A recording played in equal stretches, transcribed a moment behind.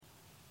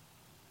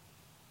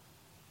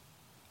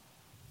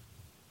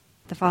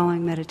The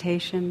following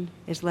meditation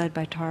is led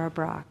by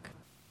Brach.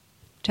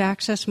 To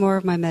access more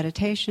of my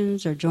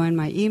meditations or join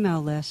my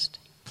email list,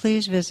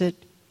 please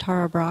visit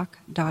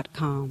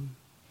tarabrach.com.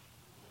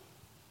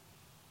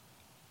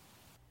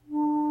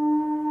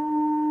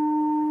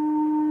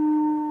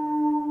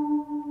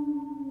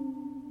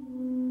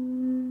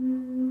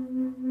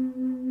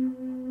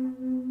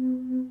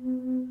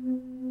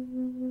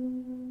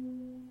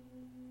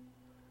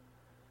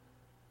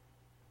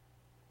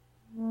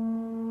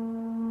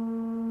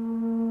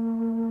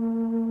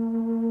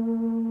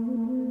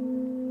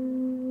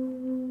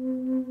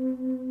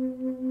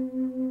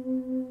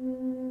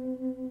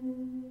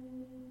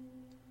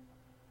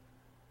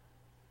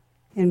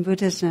 In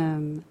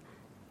Buddhism,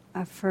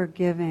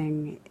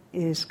 forgiving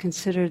is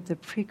considered the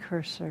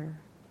precursor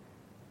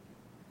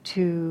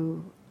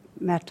to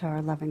metta,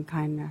 or loving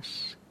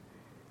kindness.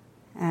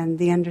 And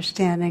the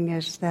understanding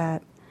is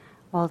that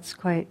while it's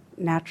quite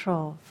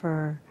natural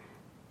for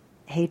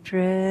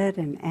hatred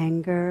and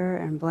anger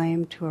and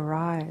blame to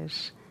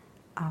arise,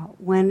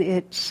 when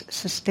it's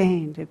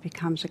sustained, it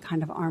becomes a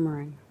kind of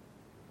armoring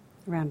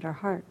around our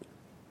heart.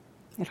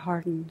 It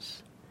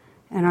hardens,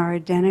 and our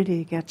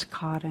identity gets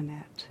caught in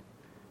it.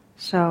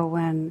 So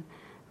when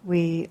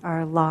we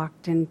are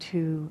locked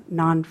into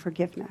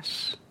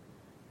non-forgiveness,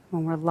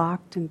 when we're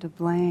locked into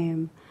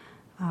blame,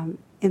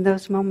 in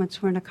those moments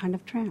we're in a kind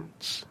of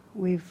trance.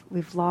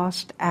 We've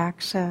lost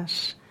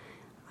access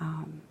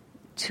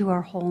to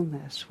our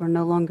wholeness. We're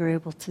no longer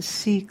able to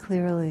see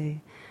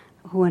clearly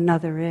who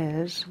another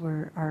is.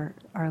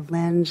 Our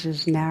lens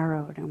is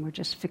narrowed and we're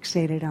just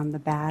fixated on the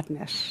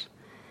badness.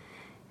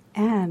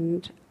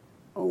 And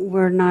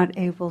we're not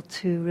able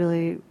to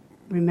really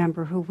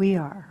remember who we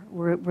are.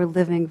 We're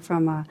living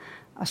from a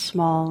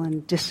small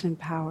and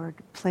disempowered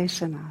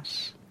place in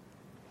us.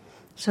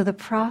 So the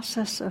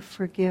process of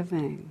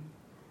forgiving,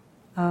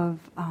 of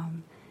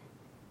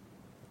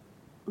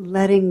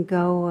letting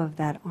go of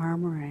that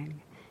armoring,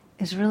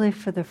 is really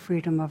for the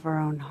freedom of our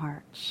own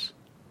hearts.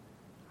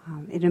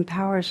 It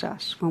empowers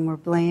us. When we're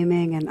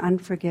blaming and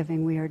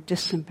unforgiving, we are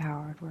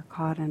disempowered. We're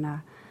caught in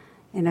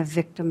a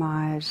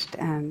victimized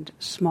and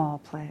small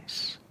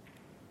place.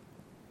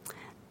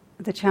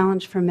 The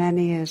challenge for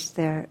many is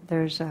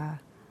there's a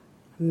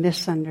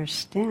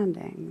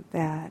misunderstanding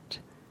that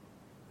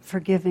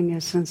forgiving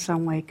is in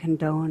some way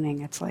condoning.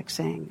 It's like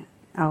saying,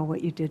 oh,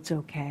 what you did's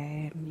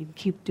okay, and you can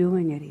keep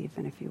doing it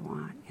even if you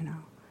want,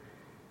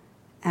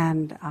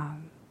 And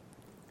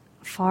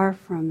far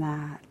from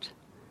that,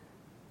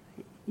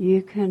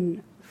 you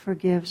can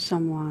forgive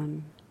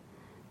someone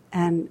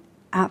and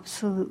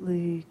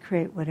absolutely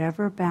create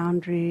whatever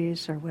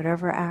boundaries or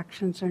whatever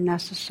actions are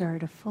necessary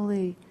to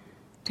fully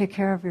take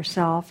care of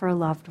yourself or a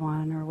loved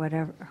one or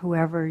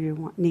whoever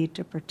you need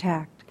to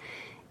protect.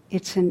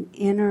 It's an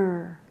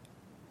inner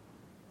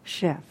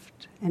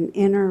shift, an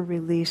inner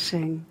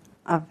releasing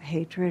of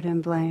hatred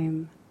and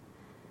blame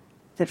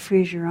that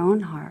frees your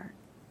own heart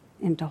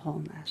into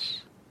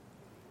wholeness.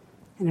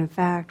 And in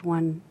fact,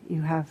 when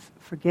you have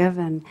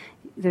forgiven,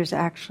 there's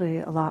actually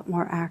a lot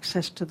more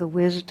access to the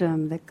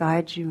wisdom that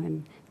guides you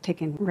in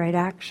taking right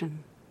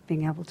action,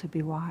 being able to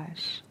be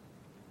wise.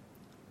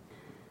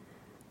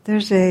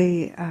 There's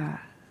I'll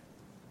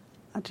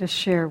just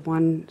share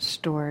one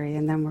story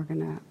and then we're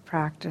going to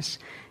practice.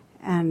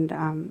 And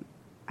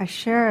I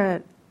share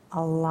it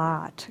a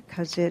lot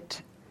because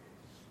it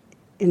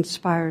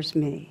inspires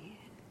me.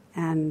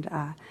 And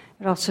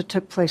it also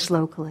took place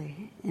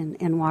locally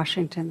in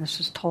Washington. This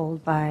was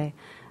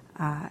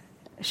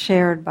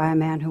shared by a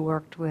man who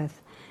worked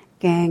with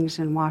gangs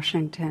in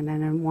Washington.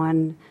 And in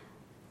one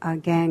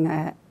gang,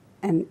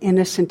 an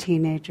innocent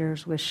teenager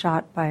was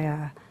shot by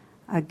a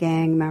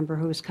gang member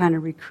who was kind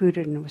of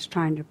recruited and was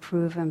trying to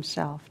prove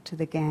himself to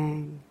the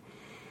gang.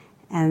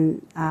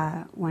 And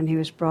when he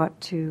was brought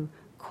to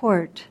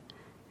court,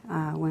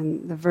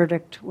 when the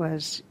verdict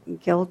was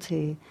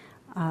guilty,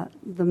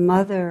 the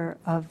mother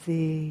of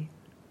the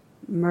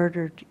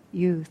murdered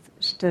youth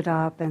stood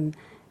up and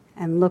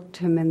looked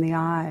him in the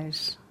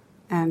eyes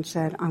and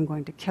said, "I'm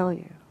going to kill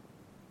you."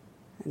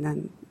 And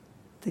then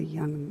the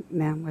young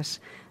man was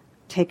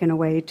taken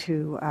away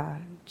to a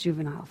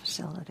juvenile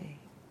facility.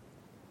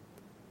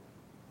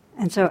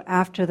 And so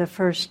after the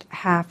first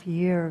half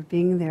year of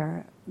being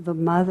there, the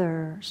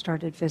mother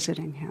started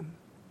visiting him.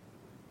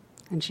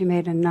 And she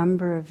made a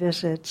number of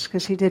visits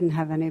because he didn't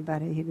have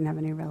anybody, he didn't have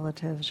any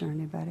relatives or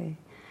anybody.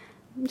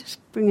 Just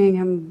bringing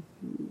him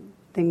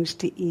things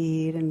to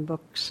eat and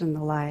books and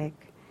the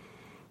like.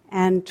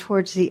 And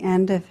towards the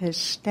end of his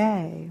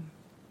stay,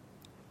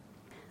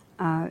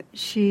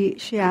 she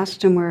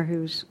asked him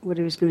what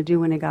he was going to do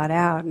when he got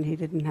out, and he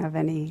didn't have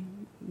any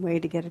way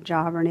to get a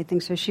job or anything,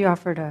 so she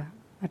offered a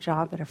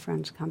job at a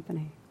friend's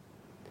company.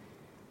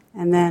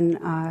 And then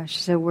she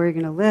said, "Where are you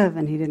going to live?"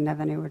 And he didn't have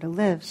anywhere to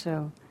live,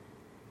 so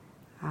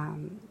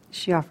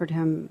she offered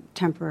him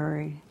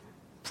temporary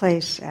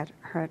place at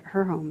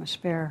her home, a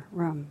spare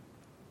room.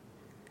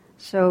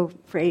 So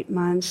for 8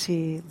 months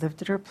he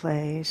lived at her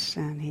place,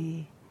 and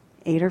he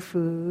ate her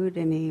food,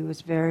 and he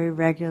was very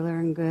regular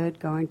and good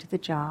going to the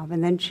job.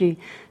 And then she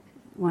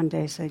one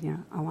day said,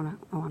 I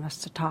want us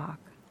to talk.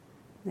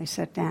 They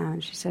sat down,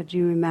 and she said, "Do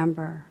you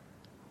remember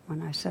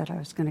when I said I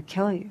was going to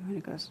kill you?" And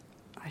he goes,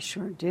 "I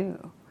sure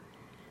do."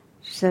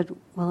 She said,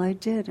 "Well, I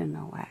did in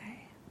a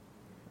way.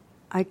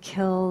 I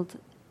killed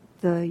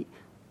the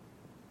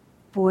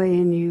boy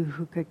in you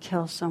who could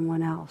kill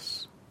someone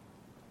else,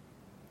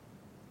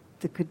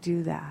 that could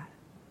do that.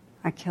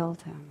 I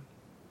killed him."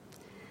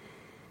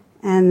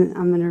 And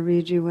I'm going to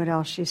read you what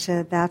else she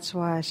said. "That's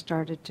why I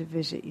started to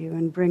visit you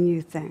and bring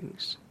you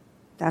things.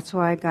 That's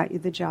why I got you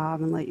the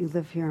job and let you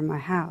live here in my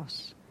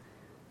house.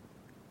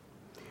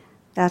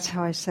 That's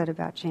how I set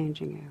about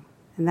changing you.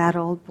 And that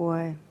old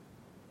boy,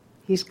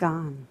 he's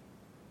gone.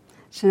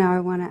 So now I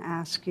want to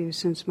ask you,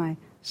 since my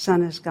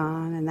son is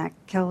gone and that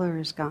killer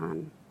is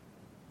gone,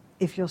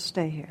 if you'll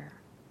stay here.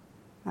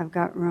 I've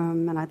got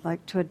room and I'd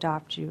like to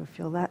adopt you if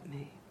you'll let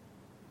me."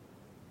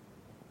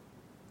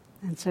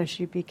 And so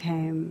she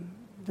became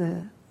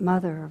the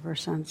mother of her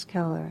son's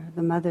killer,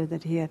 the mother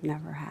that he had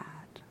never had.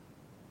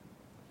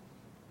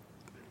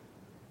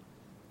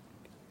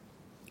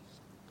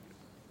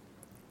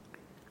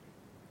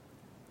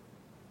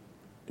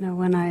 Now,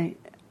 when I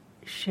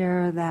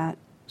share that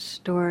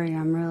story,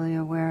 I'm really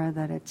aware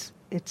that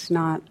it's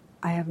not,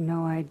 I have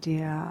no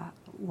idea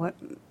what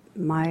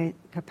my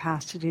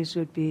capacities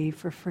would be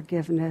for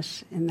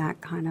forgiveness in that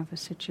kind of a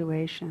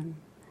situation.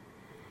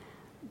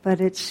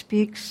 But it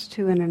speaks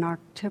to, in an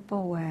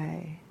archetypal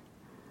way,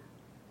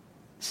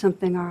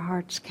 something our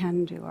hearts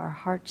can do. Our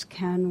hearts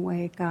can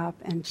wake up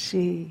and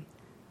see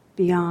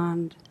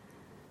beyond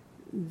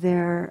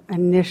their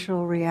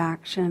initial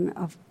reaction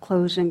of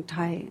closing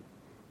tight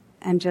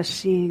and just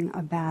seeing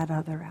a bad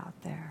other out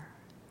there.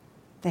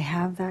 They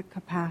have that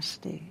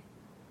capacity,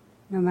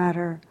 no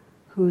matter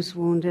who's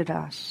wounded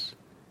us.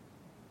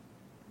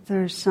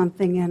 There's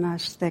something in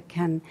us that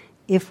can,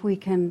 if we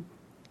can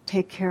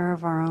take care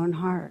of our own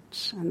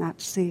hearts, and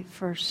that's the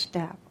first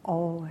step,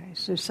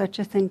 always. There's such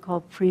a thing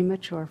called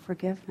premature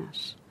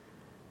forgiveness,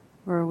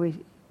 where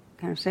we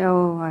kind of say,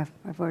 "Oh,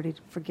 I've already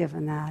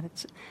forgiven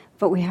that."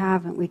 But we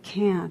haven't, we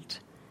can't,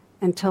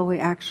 until we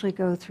actually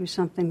go through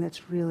something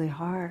that's really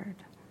hard,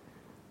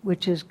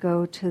 which is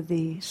go to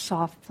the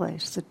soft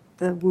place,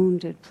 the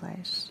wounded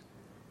place,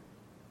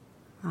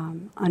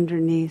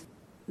 underneath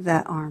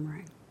that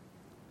armoring.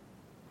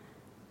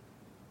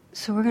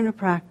 So we're going to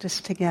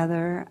practice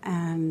together,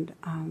 and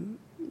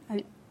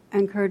I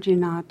encourage you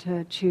not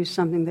to choose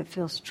something that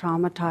feels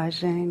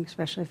traumatizing,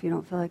 especially if you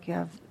don't feel like you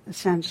have a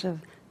sense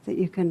of that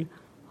you can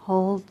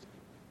hold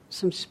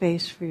some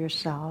space for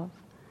yourself.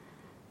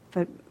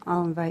 But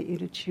I'll invite you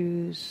to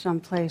choose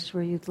some place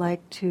where you'd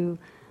like to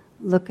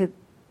look at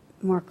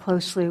more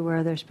closely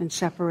where there's been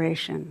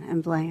separation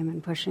and blame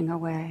and pushing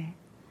away.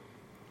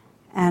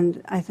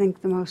 And I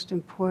think the most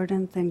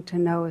important thing to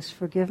know is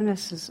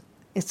forgiveness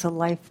it's a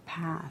life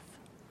path.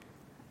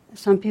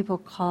 Some people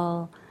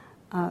call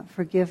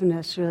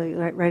forgiveness really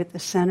right at the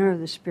center of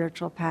the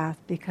spiritual path,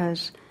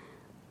 because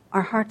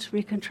our hearts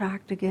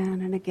recontract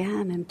again and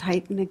again and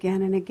tighten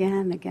again and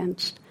again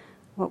against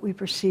what we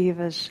perceive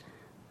as,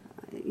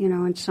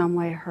 in some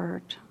way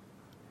hurt.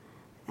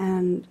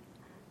 And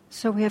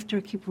so we have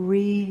to keep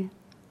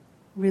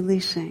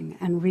releasing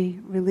and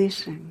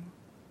releasing.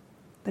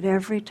 But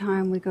every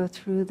time we go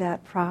through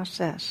that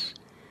process,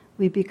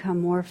 we become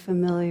more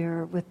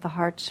familiar with the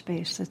heart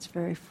space that's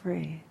very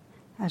free,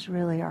 as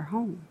really our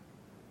home.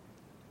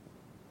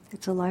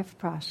 It's a life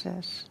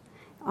process.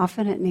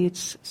 Often it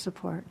needs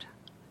support.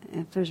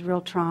 If there's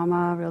real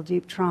trauma, real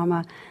deep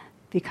trauma,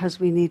 because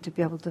we need to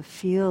be able to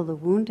feel the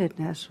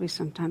woundedness, we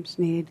sometimes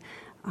need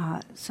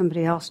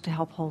somebody else to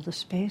help hold a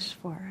space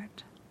for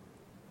it.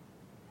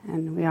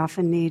 And we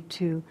often need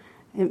to,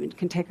 it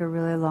can take a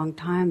really long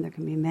time. There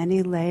can be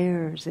many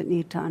layers that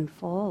need to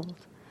unfold.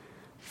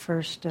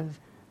 First of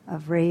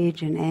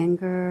rage and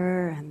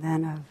anger, and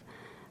then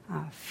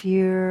of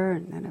fear,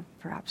 and then of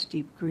perhaps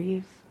deep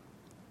grief.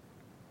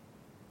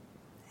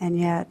 And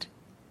yet,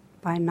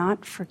 by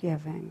not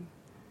forgiving,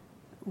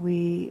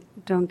 we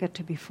don't get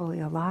to be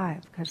fully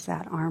alive, because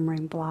that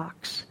armoring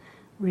blocks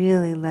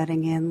really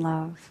letting in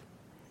love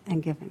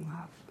and giving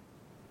love.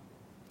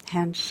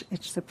 Hence,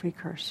 it's the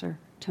precursor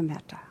to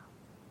metta.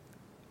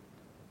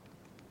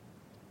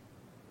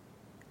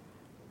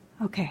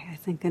 Okay, I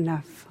think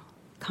enough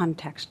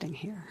contexting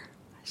here.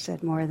 I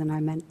said more than I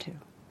meant to.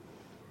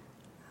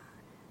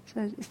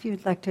 So if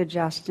you'd like to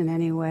adjust in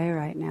any way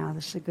right now,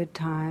 this is a good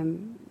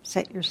time.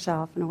 Set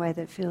yourself in a way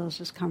that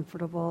feels as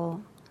comfortable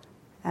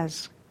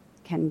as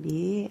can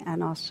be,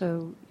 and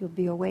also you'll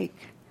be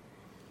awake.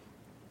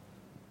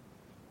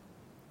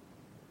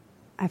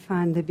 I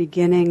find the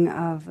beginning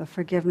of a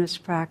forgiveness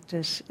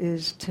practice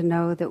is to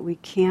know that we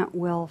can't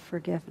will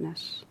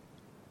forgiveness.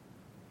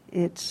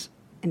 It's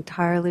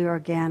entirely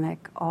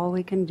organic. All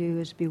we can do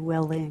is be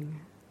willing.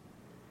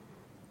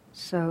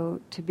 So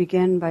to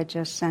begin by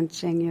just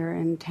sensing your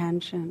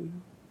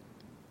intention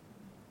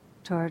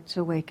towards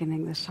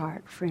awakening this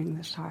heart, freeing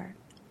this heart,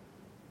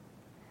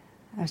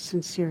 as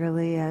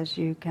sincerely as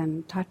you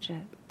can touch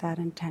it, that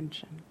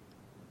intention.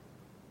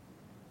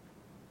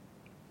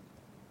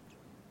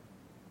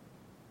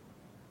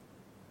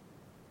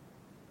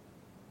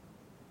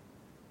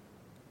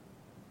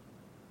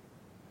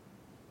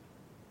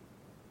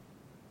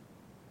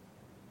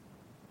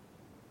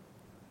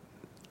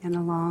 And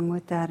along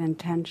with that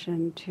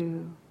intention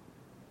to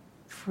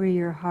free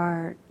your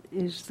heart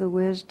is the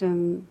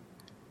wisdom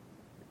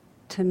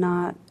to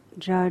not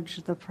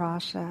judge the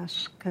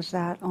process, because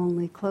that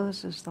only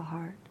closes the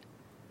heart.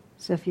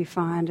 So if you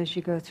find as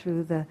you go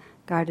through the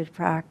guided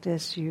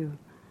practice, you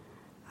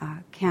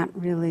can't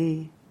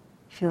really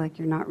feel like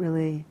you're not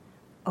really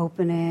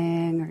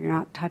opening, or you're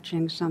not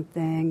touching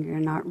something, you're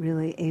not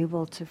really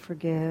able to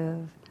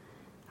forgive,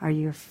 or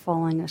you're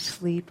falling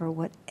asleep, or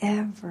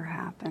whatever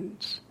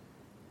happens,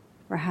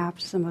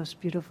 perhaps the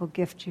most beautiful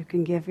gift you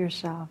can give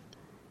yourself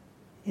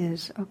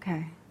is,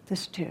 okay,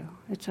 this too,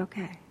 it's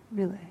okay,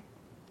 really.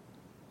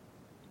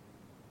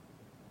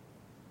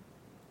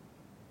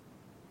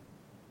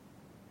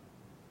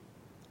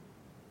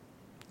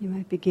 You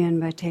might begin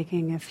by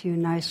taking a few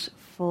nice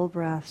full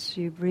breaths.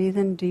 You breathe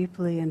in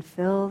deeply and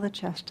fill the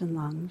chest and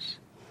lungs.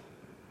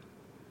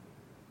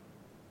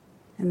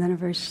 And then a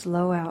very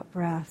slow out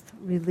breath,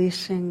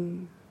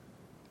 releasing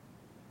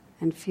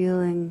and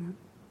feeling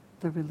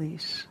the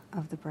release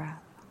of the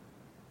breath.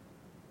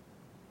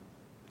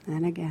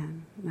 And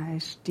again,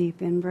 nice deep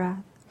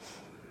in-breath.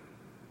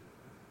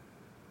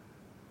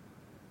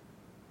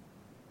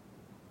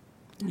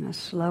 And a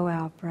slow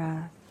out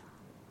breath,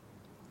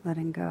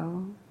 letting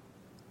go.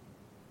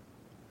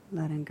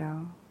 Letting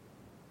go.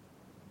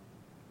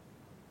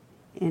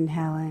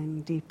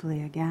 Inhaling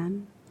deeply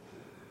again.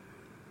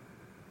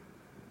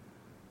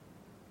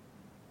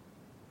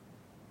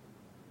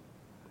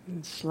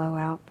 And slow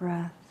out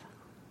breath,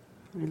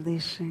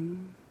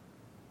 releasing,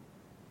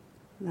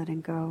 letting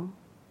go,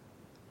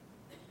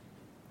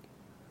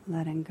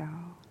 letting go.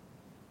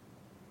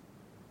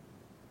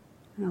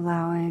 And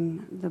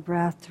allowing the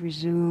breath to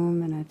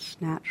resume in its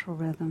natural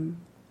rhythm.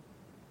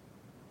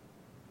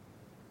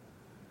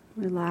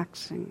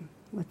 Relaxing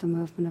with the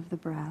movement of the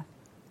breath.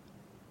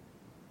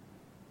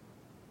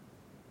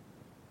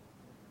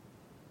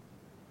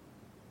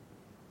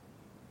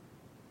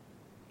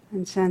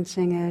 And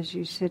sensing as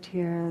you sit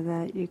here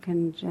that you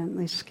can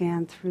gently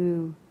scan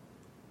through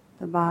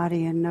the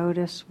body and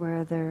notice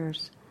where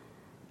there's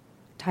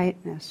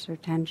tightness or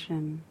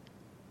tension.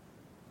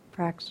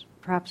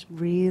 Perhaps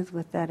breathe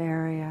with that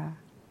area,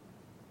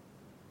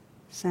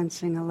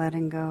 sensing a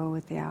letting go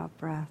with the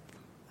out-breath,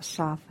 a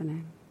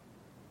softening.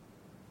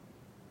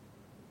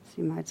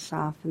 So you might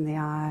soften the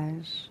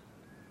eyes,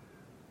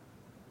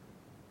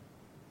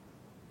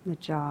 the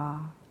jaw,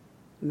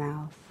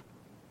 mouth,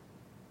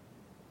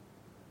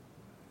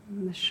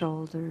 and the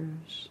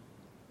shoulders.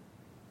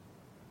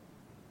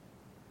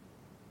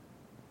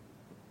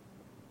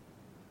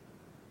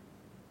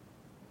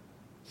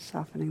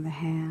 Softening the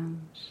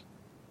hands.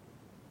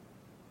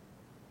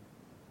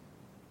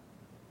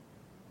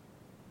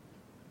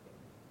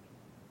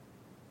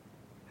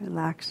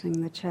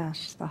 Relaxing the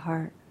chest, the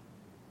heart.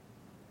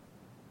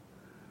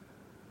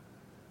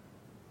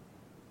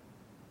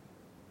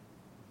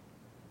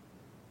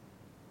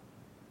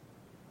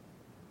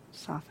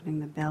 Softening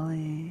the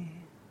belly.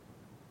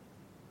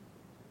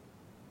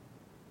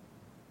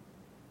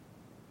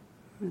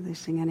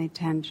 Releasing any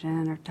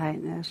tension or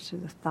tightness through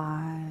the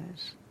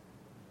thighs.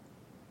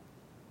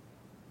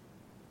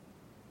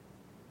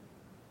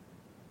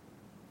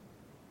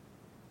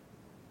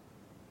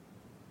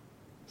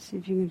 See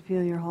if you can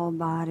feel your whole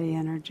body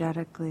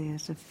energetically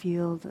as a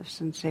field of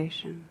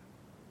sensation.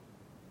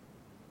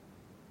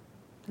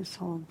 This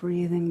whole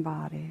breathing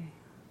body.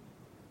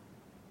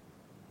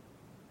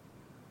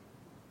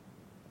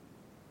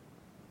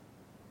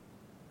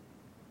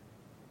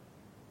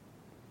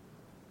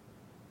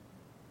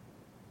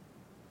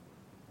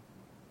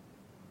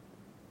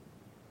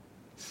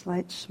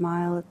 Slight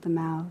smile at the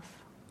mouth.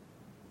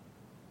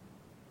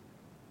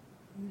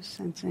 Just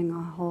sensing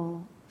a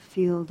whole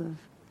field of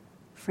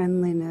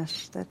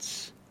friendliness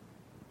that's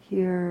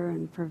here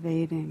and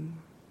pervading.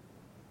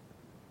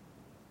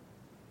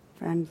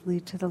 Friendly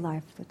to the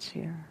life that's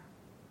here.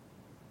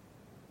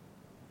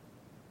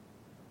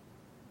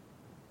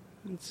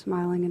 And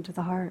smiling into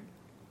the heart.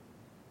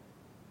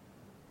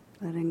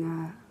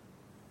 Letting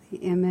the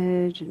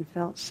image and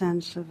felt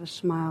sense of a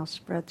smile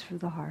spread through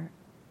the heart.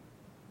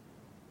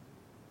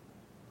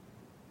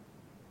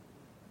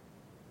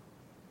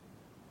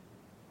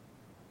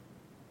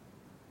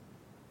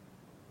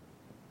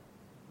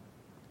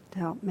 To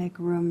help make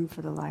room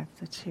for the life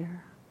that's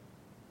here.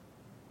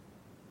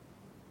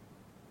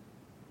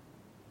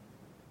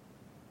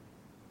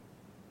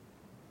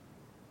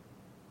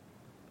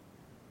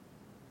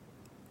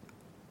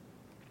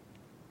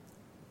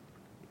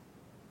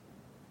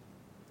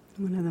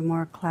 One of the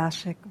more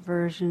classic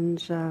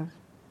versions of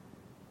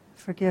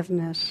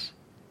forgiveness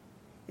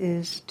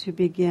is to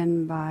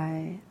begin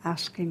by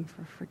asking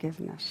for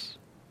forgiveness.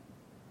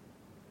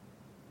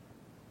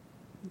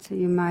 And so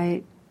you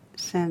might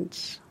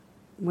sense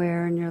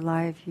where in your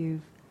life you've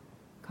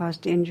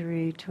caused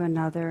injury to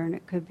another, and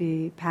it could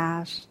be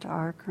past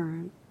or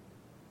current.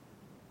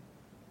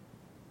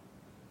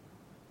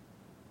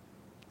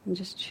 And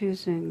just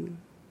choosing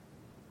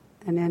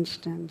an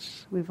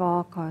instance. We've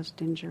all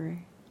caused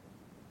injury,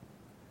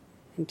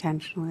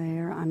 intentionally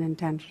or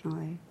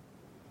unintentionally.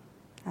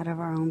 out of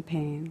our own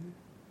pain,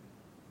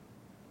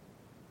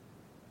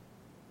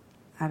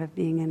 out of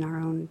being in our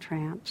own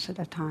trance at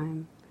a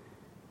time,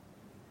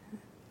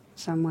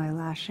 some way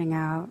lashing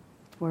out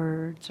with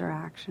words or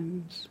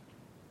actions,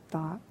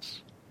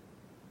 thoughts.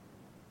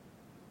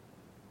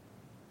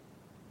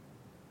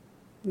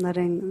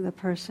 Letting the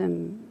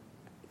person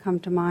come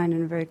to mind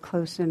in a very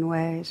close-in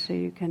way, so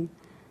you can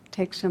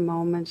take some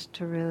moments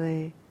to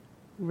really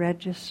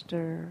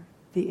register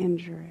the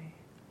injury.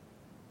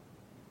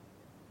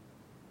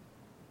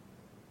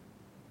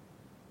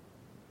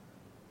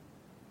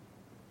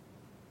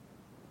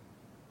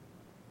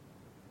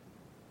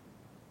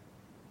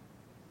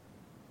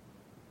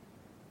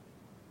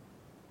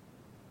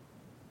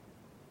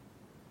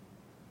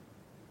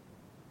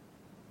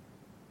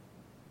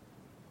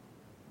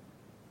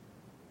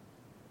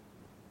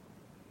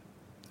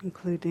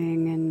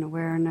 Including in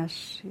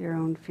awareness your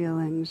own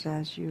feelings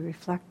as you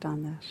reflect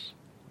on this.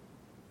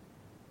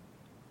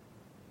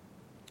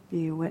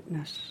 Be a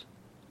witness.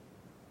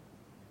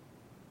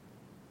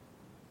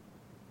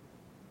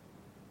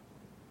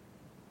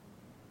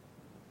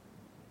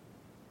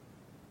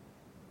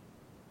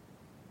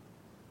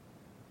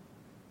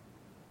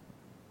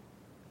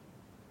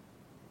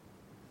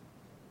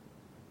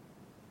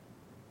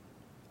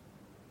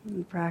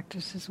 The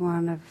practice is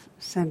one of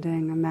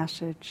sending a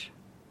message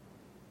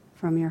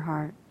from your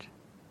heart,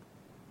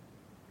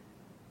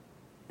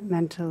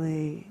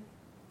 mentally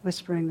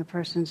whispering the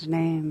person's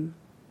name.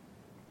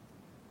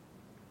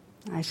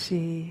 I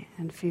see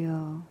and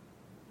feel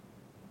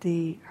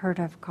the hurt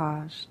I've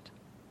caused,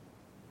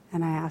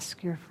 and I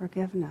ask your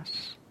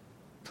forgiveness.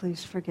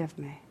 Please forgive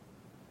me.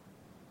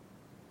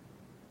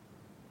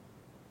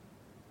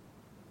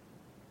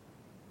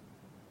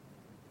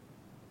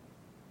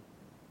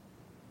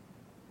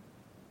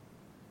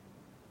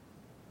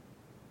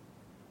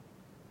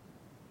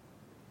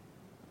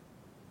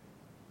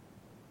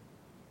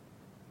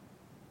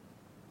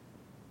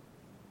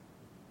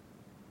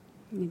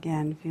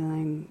 Again,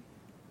 feeling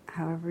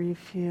however you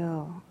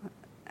feel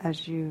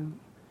as you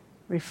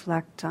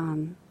reflect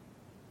on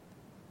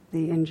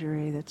the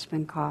injury that's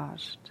been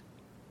caused.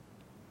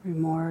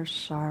 Remorse,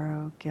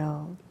 sorrow,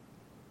 guilt,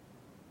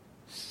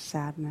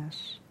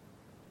 sadness.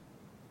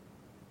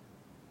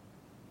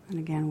 And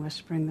again,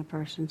 whispering the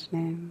person's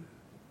name.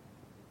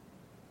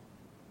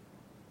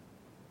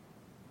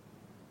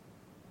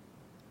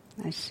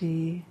 I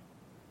see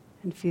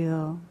and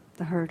feel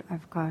the hurt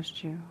I've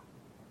caused you.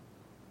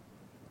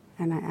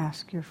 And I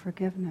ask your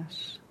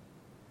forgiveness.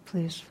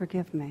 Please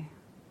forgive me.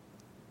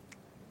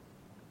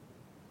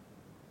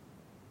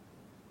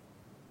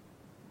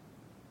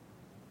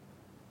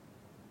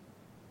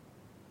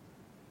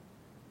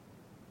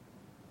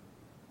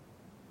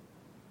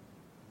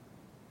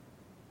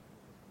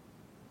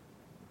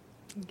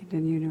 And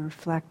continue to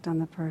reflect on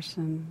the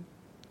person,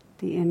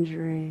 the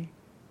injury,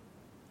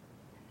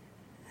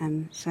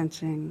 and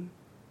sensing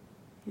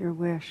your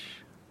wish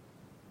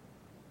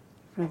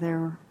for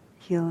their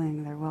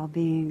healing, their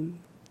well-being.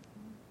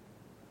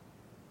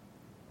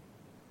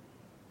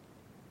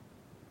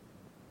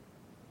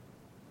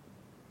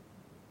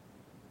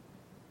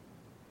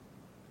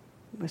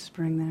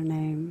 Whispering their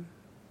name.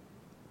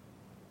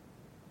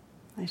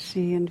 I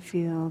see and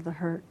feel the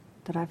hurt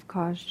that I've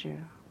caused you,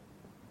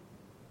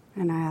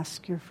 and I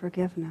ask your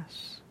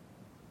forgiveness.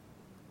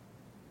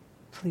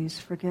 Please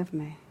forgive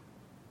me.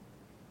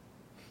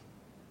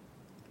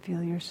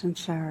 Feel your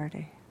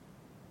sincerity.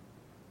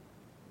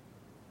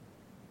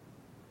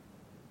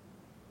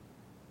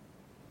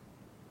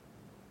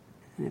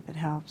 And if it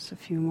helps, a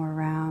few more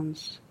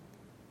rounds.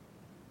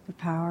 The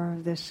power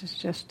of this is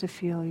just to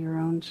feel your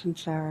own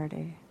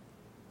sincerity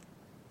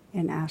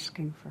in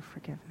asking for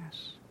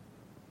forgiveness.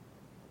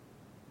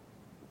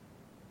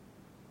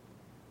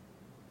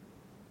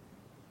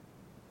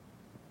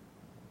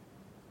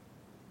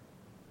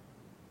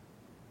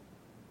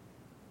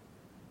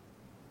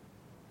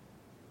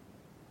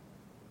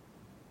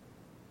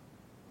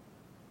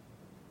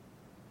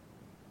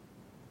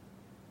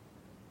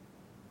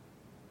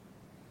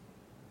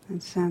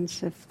 And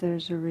sense if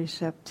there's a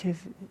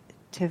receptivity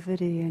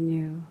in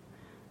you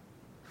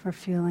for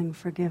feeling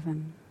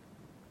forgiven.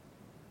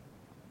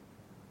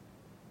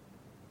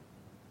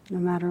 No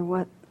matter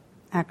what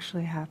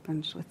actually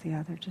happens with the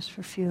other, just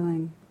for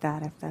feeling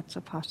that, if that's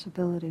a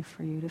possibility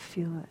for you to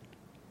feel it.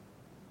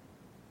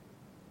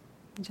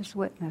 And just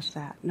witness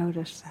that,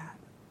 notice that.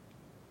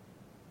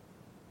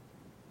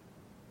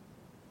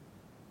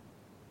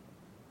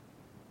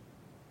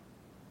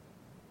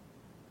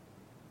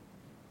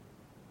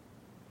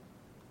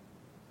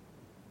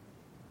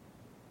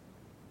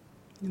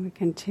 And we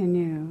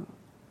continue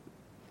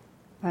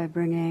by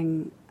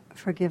bringing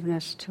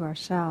forgiveness to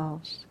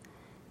ourselves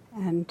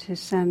and to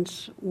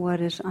sense what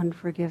is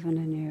unforgiven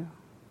in you.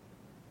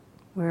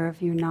 Where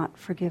have you not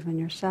forgiven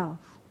yourself?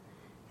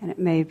 And it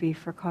may be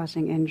for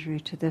causing injury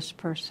to this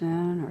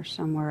person or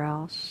somewhere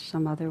else,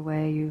 some other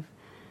way you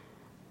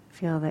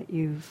feel that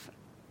you've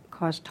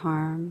caused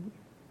harm,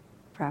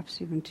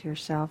 perhaps even to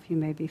yourself. You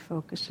may be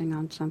focusing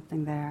on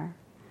something there.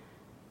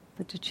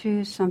 but to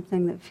choose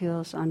something that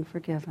feels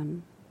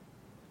unforgiven,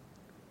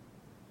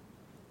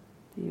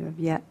 that you have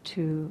yet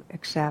to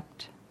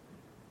accept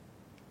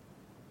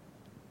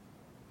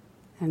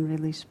and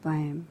release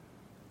blame.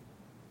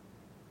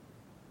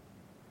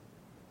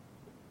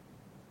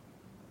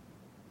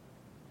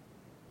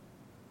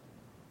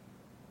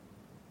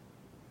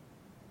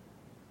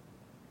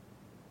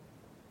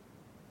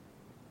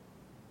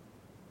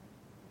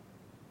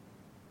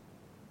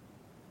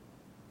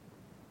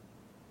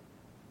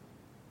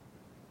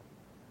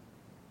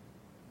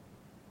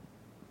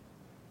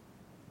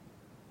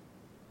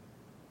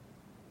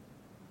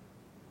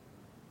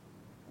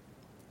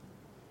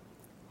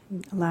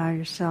 Allow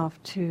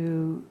yourself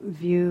to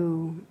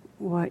view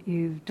what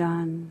you've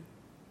done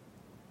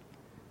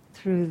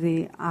through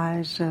the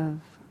eyes of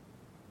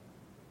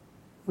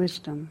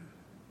wisdom,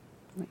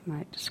 what you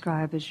might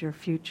describe as your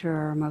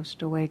future or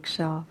most awake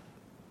self.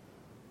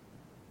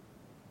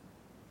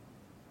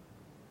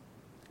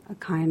 A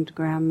kind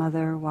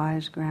grandmother,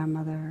 wise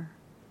grandmother,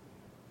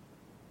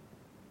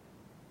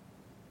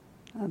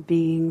 a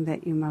being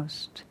that you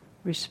most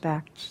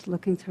respect.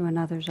 Looking through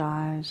another's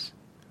eyes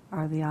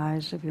are the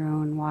eyes of your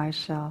own wise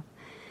self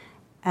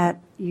at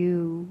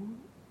you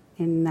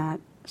in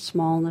that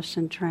smallness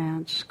and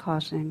trance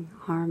causing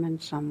harm in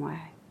some way.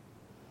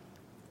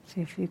 See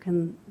if you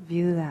can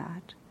view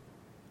that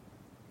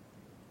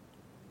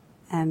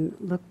and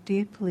look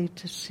deeply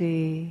to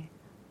see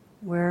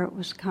where it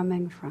was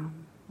coming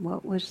from.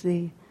 What was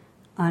the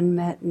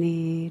unmet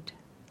need,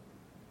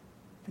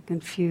 the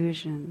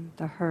confusion,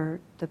 the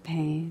hurt, the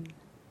pain,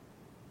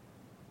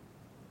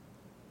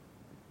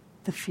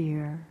 the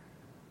fear,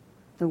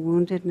 the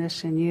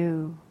woundedness in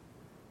you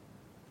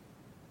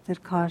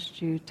that caused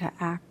you to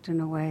act in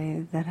a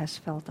way that has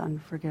felt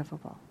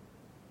unforgivable.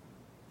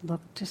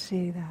 Look to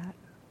see that.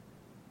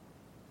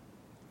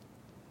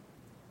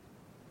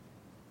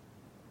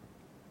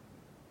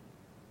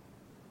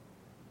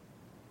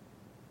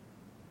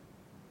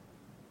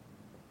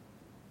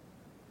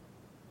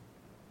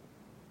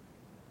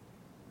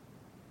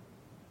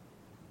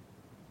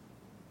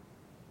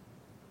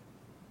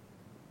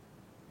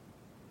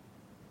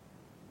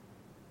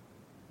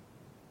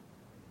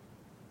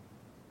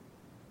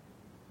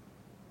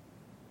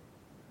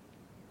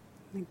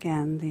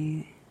 Again,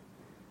 the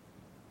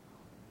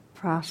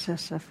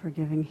process of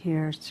forgiving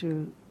here is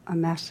through a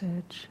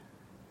message.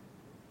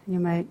 You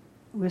might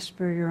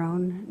whisper your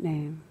own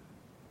name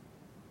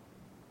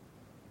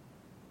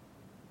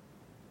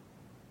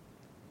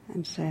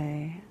and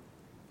say,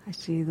 I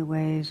see the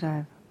ways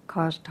I've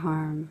caused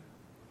harm,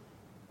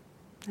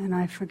 and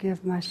I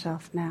forgive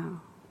myself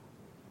now.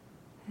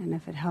 And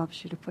if it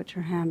helps you to put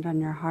your hand on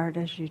your heart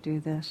as you do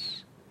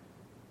this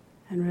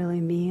and really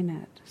mean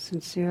it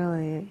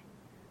sincerely,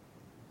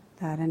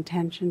 that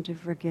intention to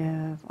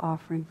forgive,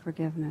 offering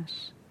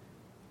forgiveness.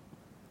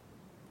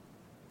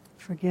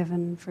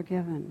 Forgiven,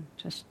 forgiven.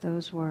 Just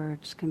those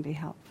words can be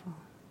helpful.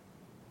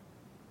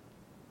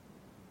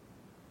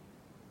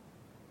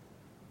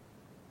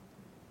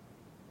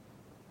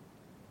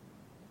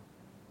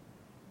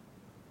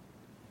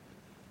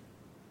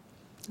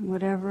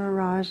 Whatever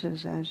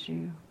arises as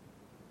you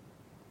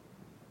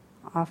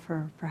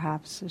offer,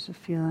 perhaps there's a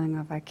feeling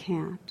of I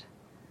can't,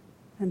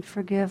 then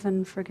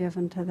forgiven,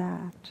 forgiven to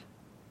that.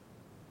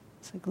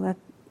 It's like let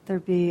there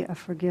be a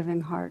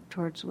forgiving heart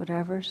towards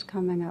whatever's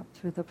coming up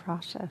through the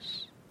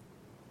process.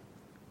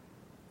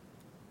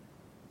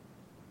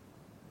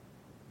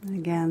 And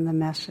again, the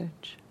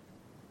message,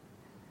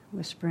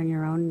 whispering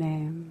your own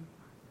name,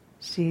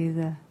 see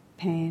the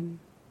pain,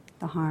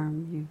 the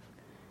harm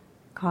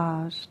you've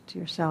caused to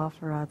yourself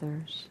or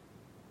others.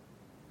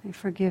 I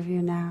forgive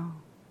you now.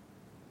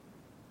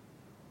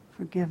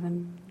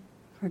 Forgiven,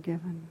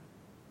 forgiven.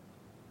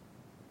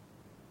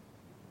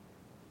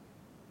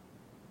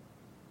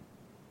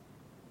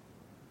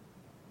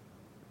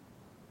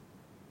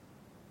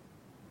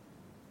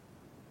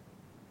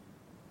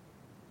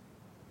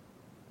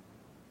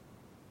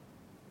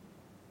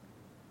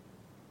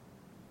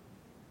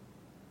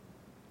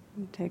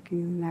 And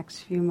taking the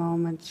next few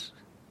moments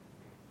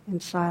in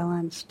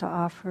silence to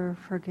offer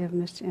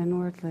forgiveness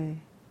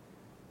inwardly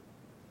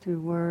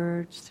through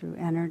words, through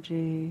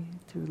energy,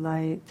 through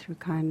light, through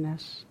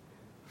kindness,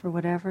 for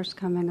whatever's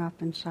coming up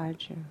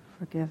inside you.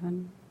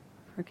 Forgiven,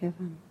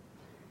 forgiven.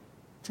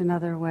 It's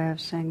another way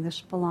of saying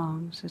this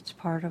belongs. It's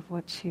part of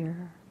what's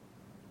here.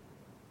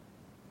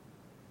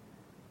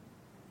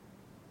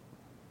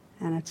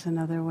 And it's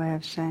another way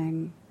of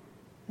saying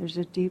there's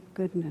a deep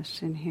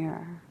goodness in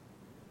here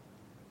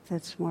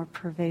that's more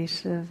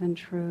pervasive and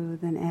true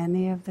than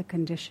any of the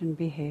conditioned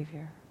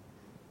behavior.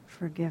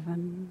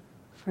 Forgiven,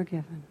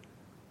 forgiven.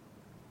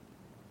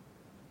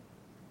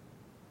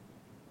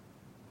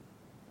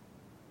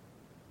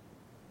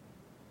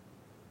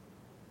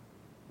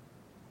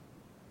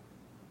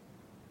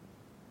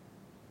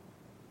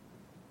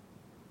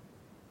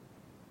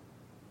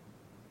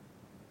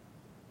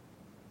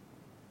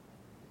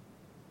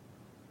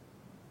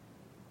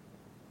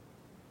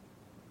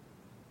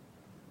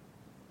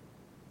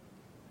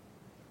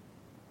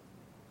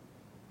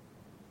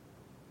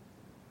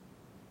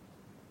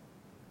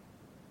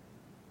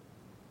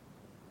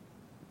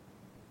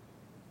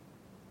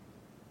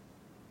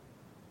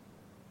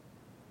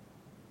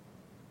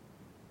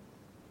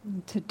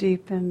 To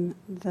deepen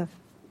the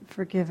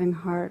forgiving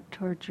heart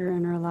towards your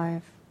inner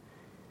life,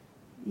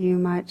 you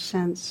might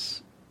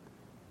sense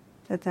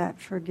that that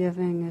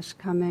forgiving is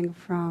coming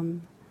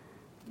from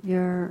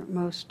your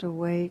most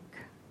awake,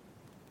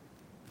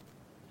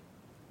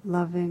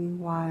 loving,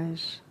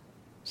 wise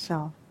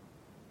self,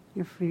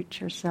 your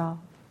future self,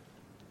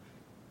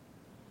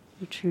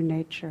 your true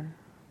nature.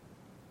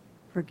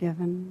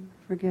 Forgiven,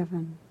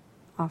 forgiven,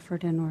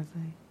 offered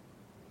inwardly.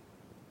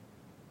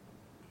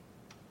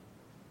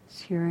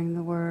 It's hearing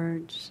the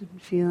words,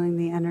 and feeling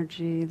the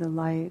energy, the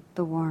light,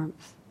 the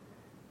warmth,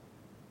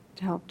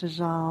 to help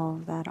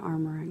dissolve that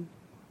armoring.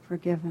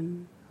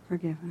 Forgiven,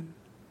 forgiven.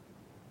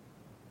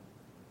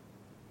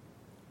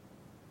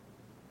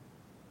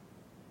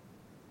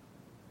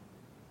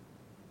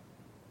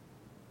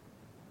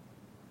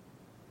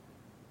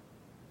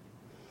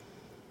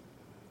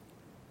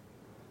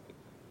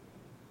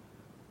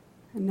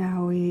 And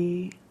now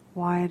we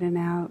widen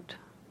out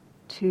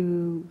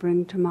to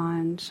bring to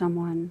mind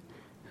someone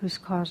who's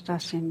caused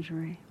us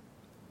injury,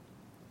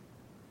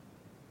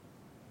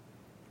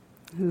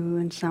 who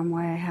in some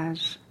way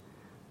has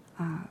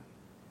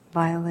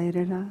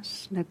violated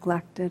us,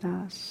 neglected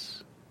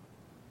us,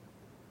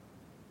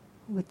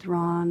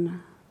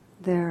 withdrawn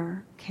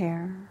their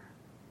care,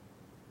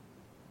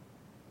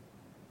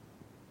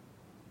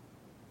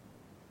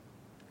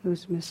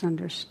 who's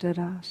misunderstood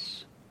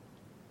us,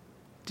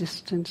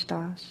 distanced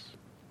us,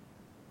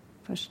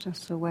 pushed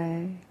us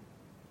away,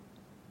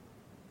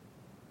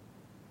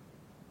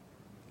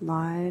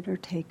 lied or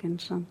taken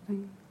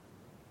something.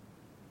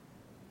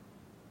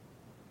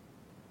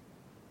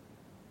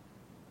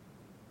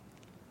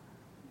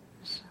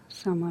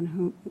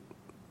 Someone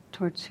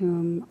towards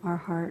whom our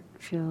heart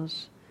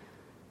feels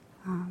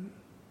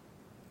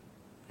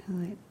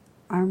really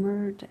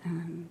armored,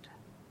 and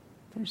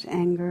there's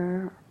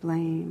anger,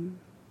 blame,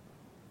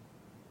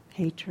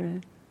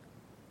 hatred.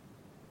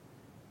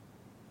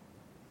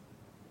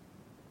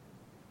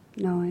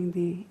 Knowing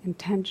the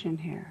intention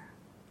here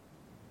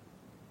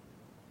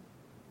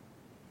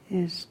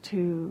is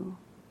to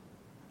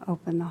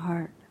open the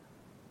heart,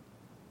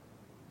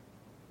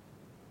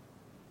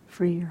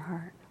 free your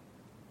heart,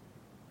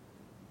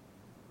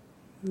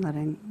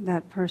 letting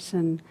that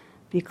person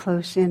be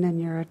close in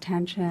your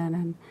attention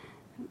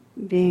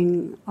and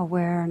being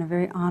aware in a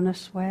very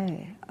honest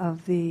way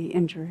of the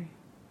injury.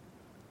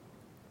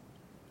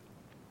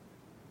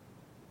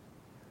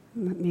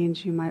 That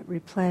means you might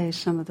replay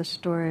some of the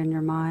story in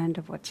your mind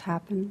of what's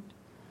happened.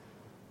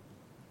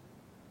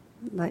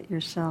 Let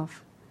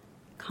yourself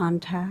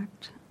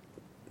contact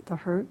the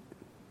hurt,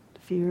 the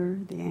fear,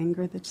 the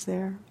anger that's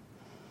there.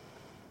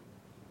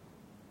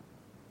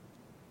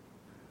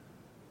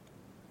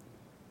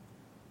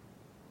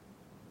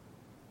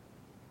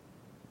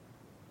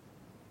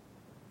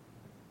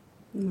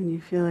 And when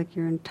you feel like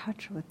you're in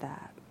touch with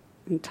that,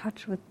 in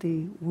touch with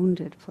the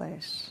wounded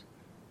place,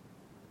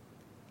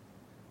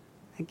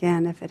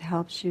 again, if it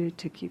helps you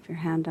to keep your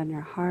hand on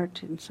your heart,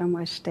 to in some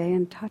way stay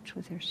in touch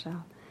with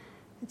yourself,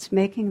 it's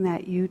making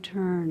that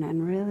U-turn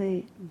and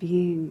really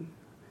being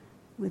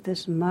with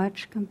as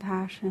much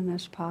compassion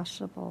as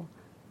possible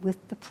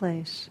with the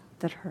place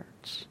that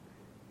hurts.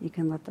 You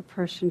can let the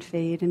person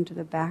fade into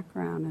the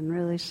background and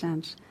really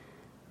sense,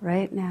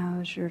 right now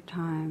is your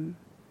time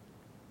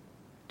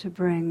to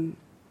bring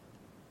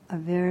a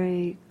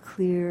very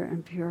clear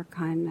and pure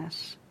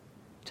kindness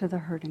to the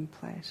hurting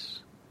place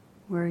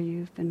where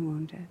you've been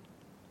wounded.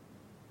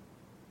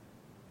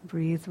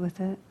 Breathe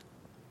with it.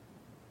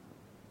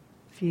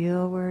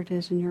 Feel where it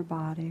is in your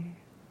body.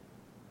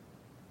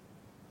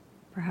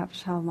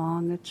 Perhaps how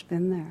long it's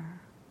been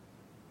there.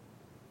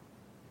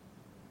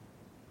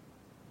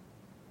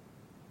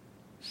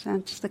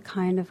 Sense the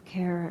kind of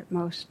care it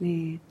most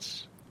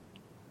needs.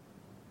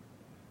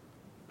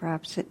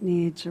 Perhaps it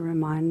needs a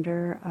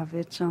reminder of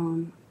its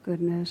own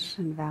goodness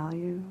and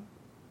value.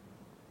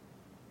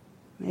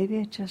 Maybe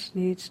it just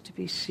needs to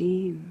be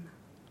seen,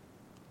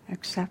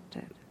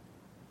 accepted.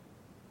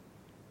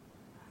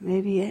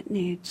 Maybe it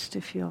needs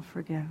to feel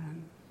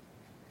forgiven,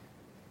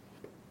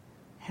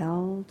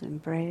 held,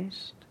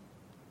 embraced.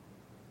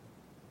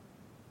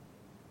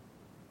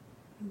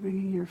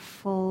 Bringing your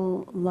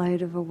full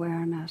light of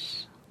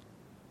awareness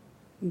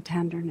and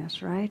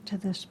tenderness right to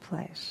this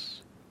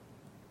place.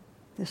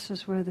 This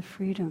is where the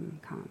freedom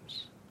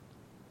comes.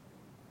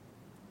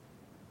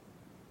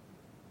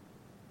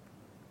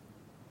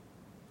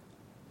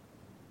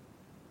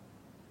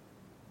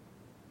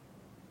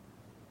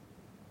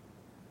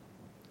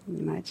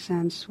 You might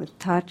sense with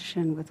touch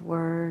and with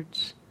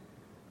words,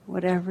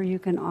 whatever you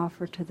can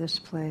offer to this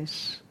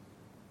place,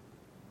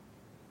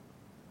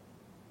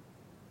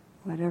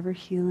 whatever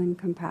healing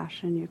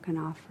compassion you can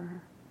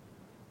offer.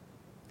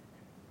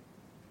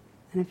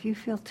 And if you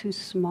feel too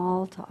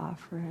small to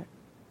offer it,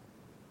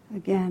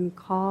 again,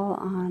 call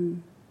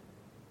on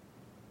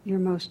your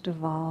most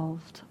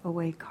evolved,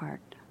 awake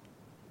heart.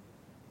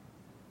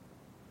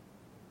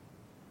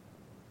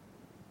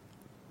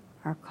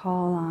 Or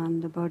call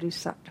on the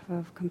Bodhisattva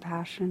of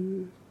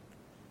compassion,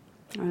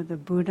 or the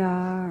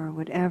Buddha, or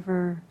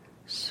whatever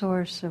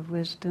source of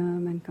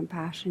wisdom and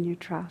compassion you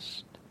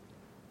trust,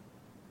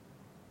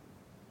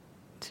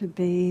 to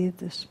bathe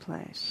this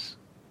place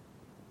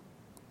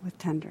with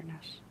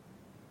tenderness.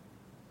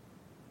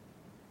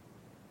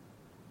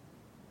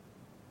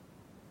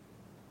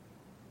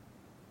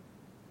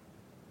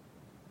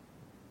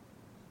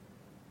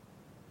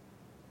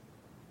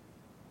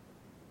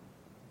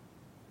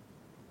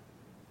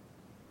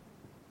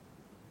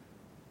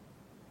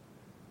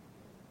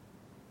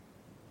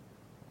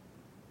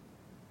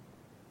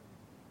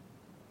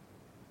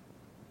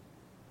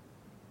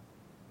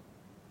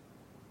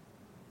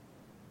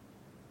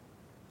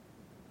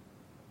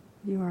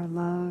 You are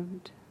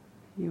loved,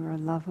 you are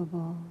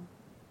lovable.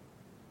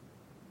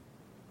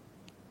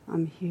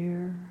 I'm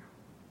here,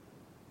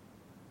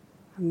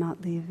 I'm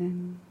not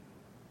leaving,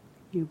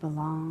 you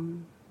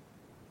belong.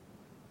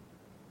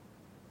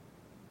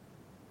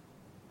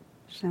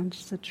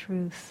 Sense the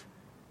truth,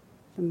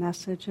 the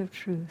message of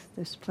truth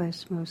this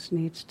place most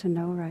needs to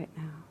know right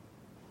now.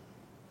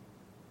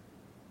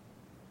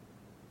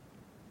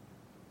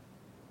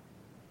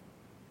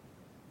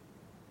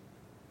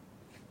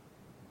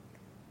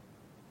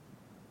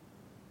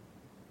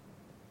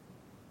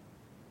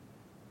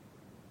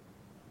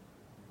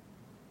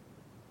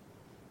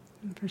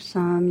 And for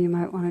some, you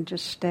might want to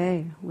just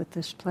stay with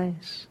this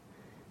place.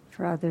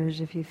 For others,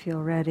 if you feel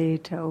ready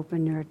to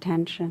open your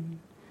attention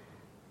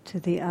to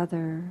the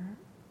other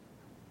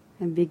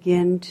and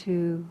begin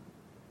to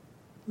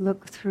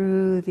look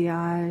through the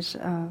eyes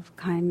of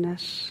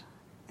kindness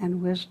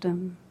and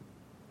wisdom,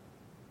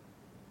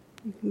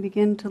 you can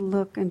begin to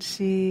look and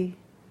see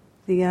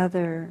the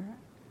other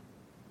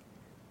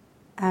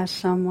as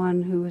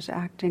someone who is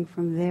acting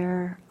from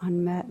their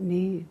unmet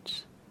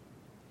needs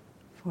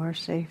for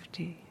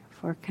safety,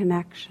 for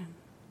connection,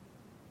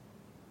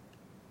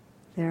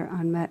 their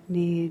unmet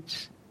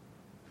needs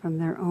from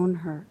their own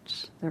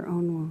hurts, their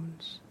own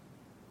wounds.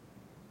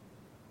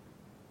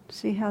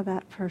 See how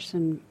that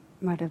person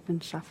might have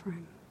been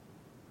suffering.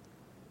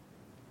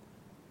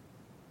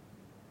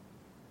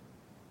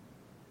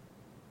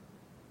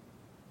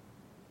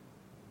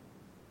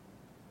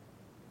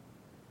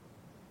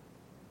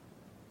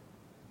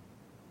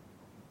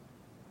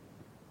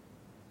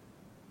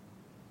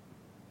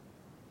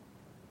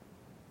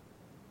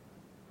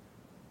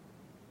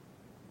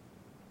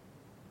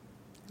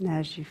 And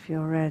as you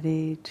feel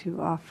ready to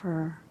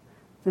offer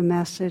the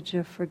message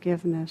of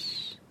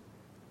forgiveness,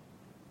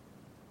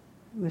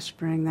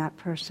 whispering that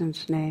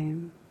person's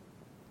name,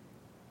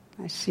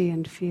 I see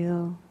and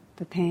feel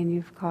the pain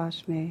you've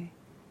caused me,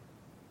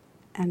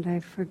 and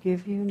I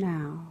forgive you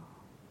now.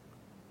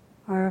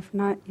 Or if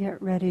not yet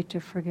ready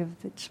to forgive,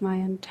 it's my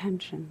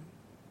intention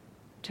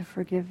to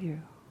forgive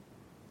you.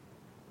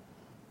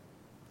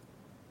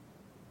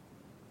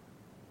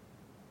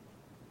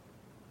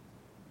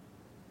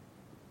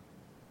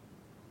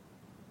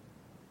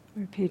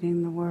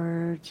 Repeating the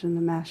words and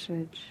the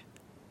message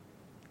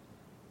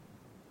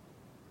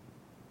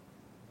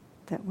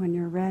that when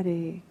you're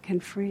ready can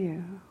free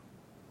you.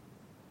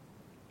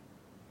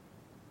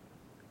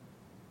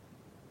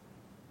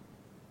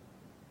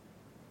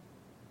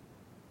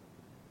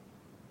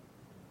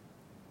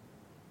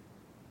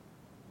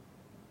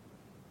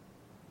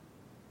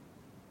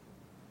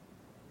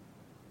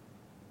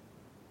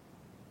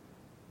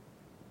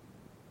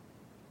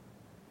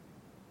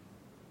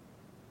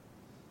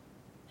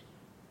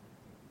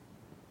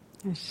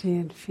 I see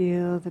and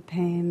feel the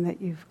pain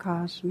that you've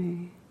caused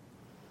me.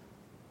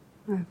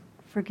 I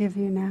forgive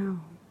you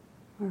now,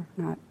 or if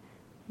not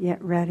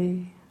yet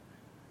ready,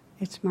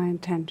 it's my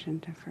intention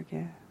to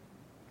forgive.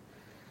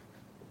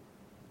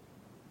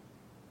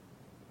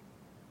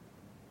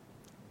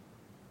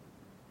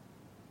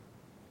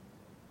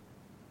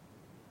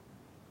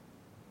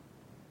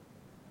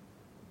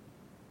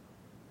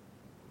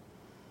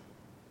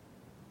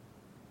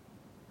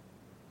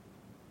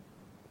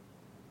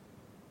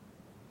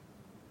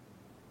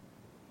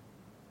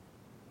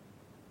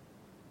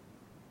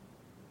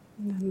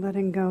 And then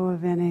letting go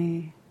of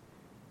any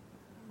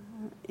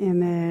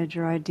image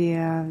or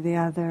idea of the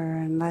other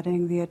and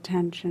letting the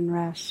attention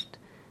rest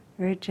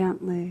very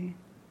gently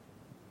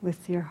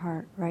with your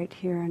heart right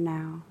here and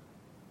now.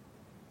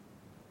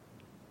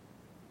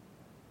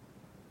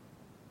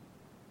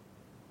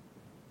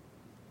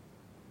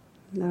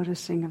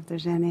 Noticing if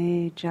there's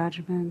any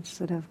judgments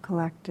that have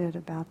collected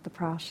about the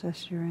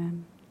process you're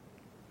in.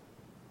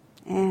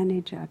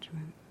 Any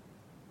judgment.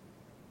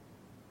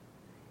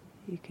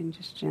 You can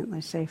just gently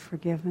say,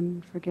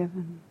 forgiven,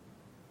 forgiven.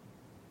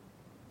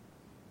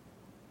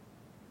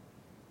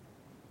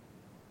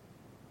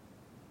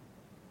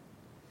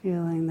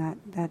 Feeling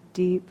that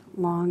deep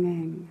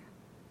longing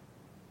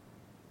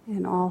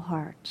in all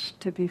hearts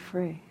to be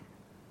free.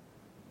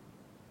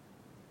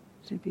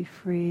 To be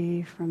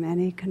free from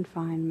any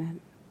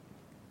confinement.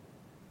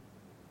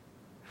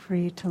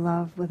 Free to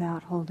love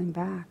without holding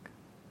back.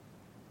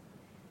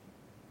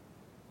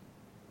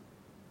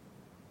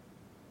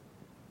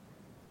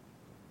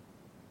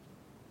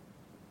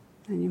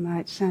 And you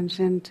might sense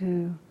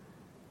into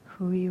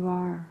who you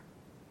are.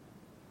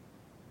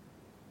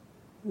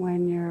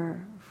 when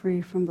you're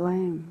free from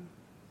blame,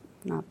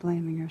 not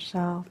blaming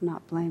yourself,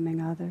 not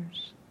blaming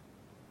others.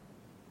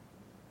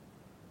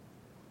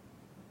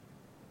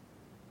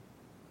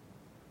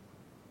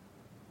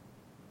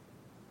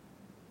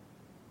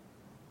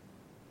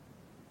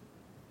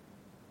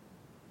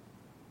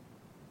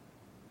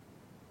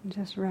 And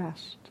just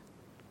rest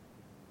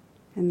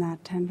in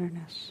that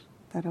tenderness,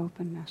 that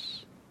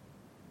openness.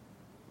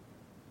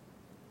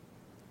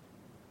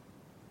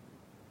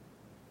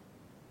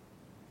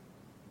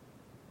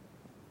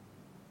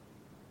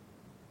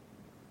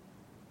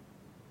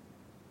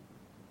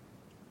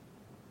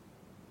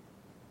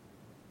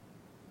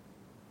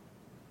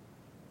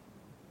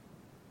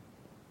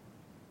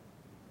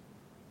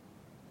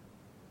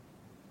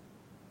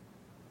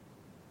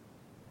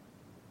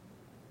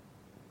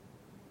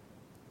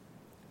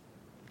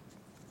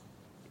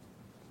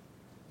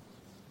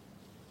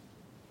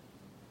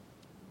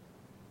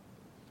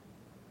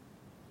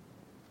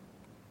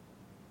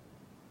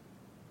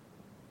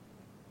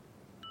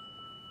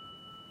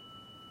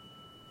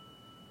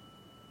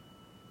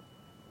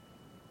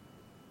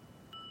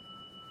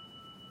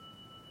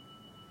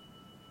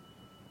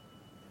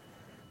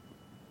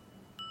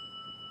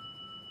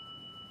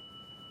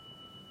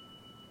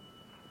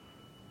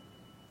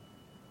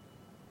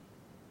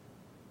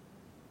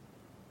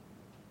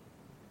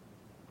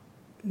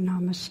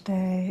 Namaste,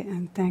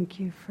 and thank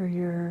you for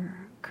your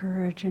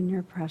courage and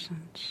your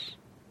presence.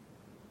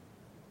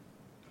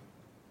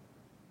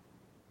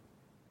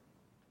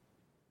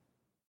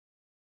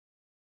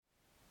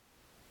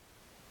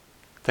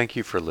 Thank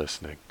you for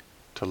listening.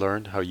 To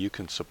learn how you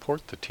can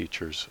support the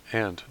teachers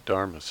and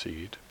Dharma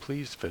Seed,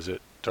 please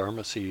visit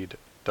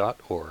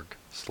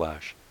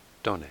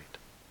dharmaseed.org/donate.